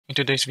In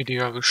today's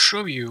video, I will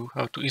show you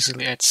how to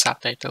easily add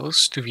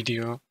subtitles to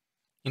video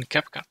in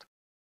CapCut.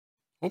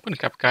 Open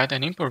CapCut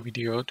and import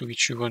video to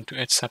which you want to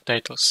add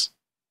subtitles.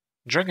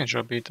 Drag and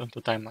drop it onto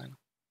timeline.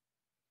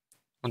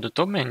 On the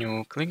top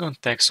menu, click on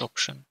Text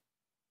option.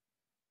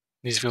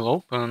 This will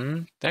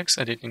open text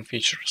editing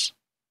features.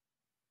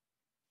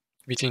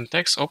 Within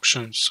text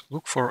options,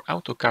 look for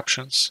Auto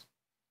Captions.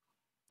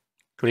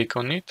 Click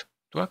on it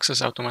to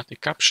access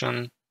automatic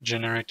caption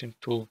generating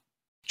tool.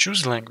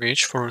 Choose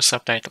language for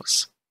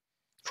subtitles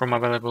from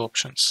available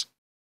options.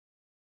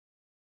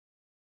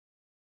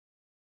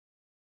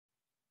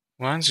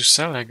 Once you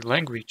select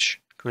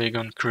language, click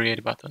on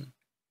Create button.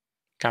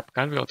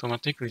 CapCut will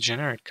automatically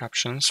generate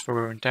captions for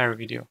your entire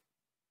video.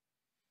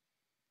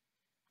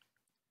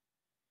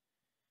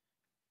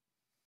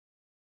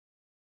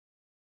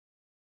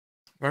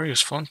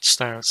 Various font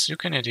styles. You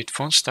can edit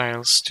font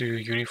styles to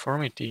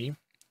uniformity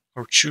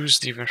or choose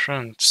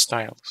different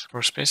styles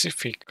for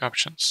specific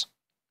captions.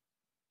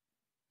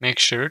 Make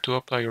sure to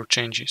apply your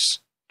changes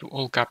to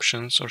all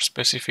captions or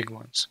specific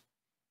ones,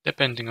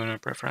 depending on your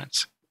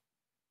preference.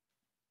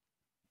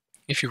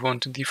 If you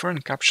want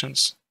different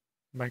captions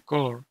by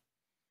color,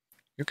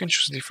 you can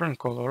choose different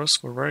colors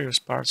for various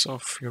parts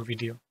of your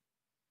video.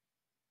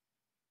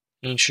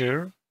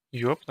 Ensure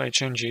you apply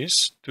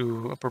changes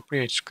to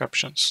appropriate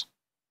captions.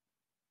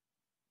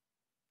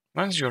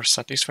 Once you are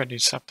satisfied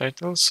with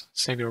subtitles,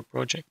 save your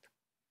project.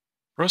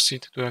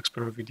 Proceed to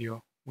export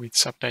video with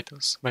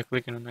subtitles by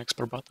clicking on the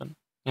Export button.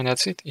 And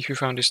that's it. If you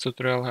found this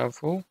tutorial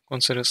helpful,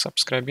 consider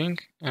subscribing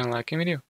and liking video.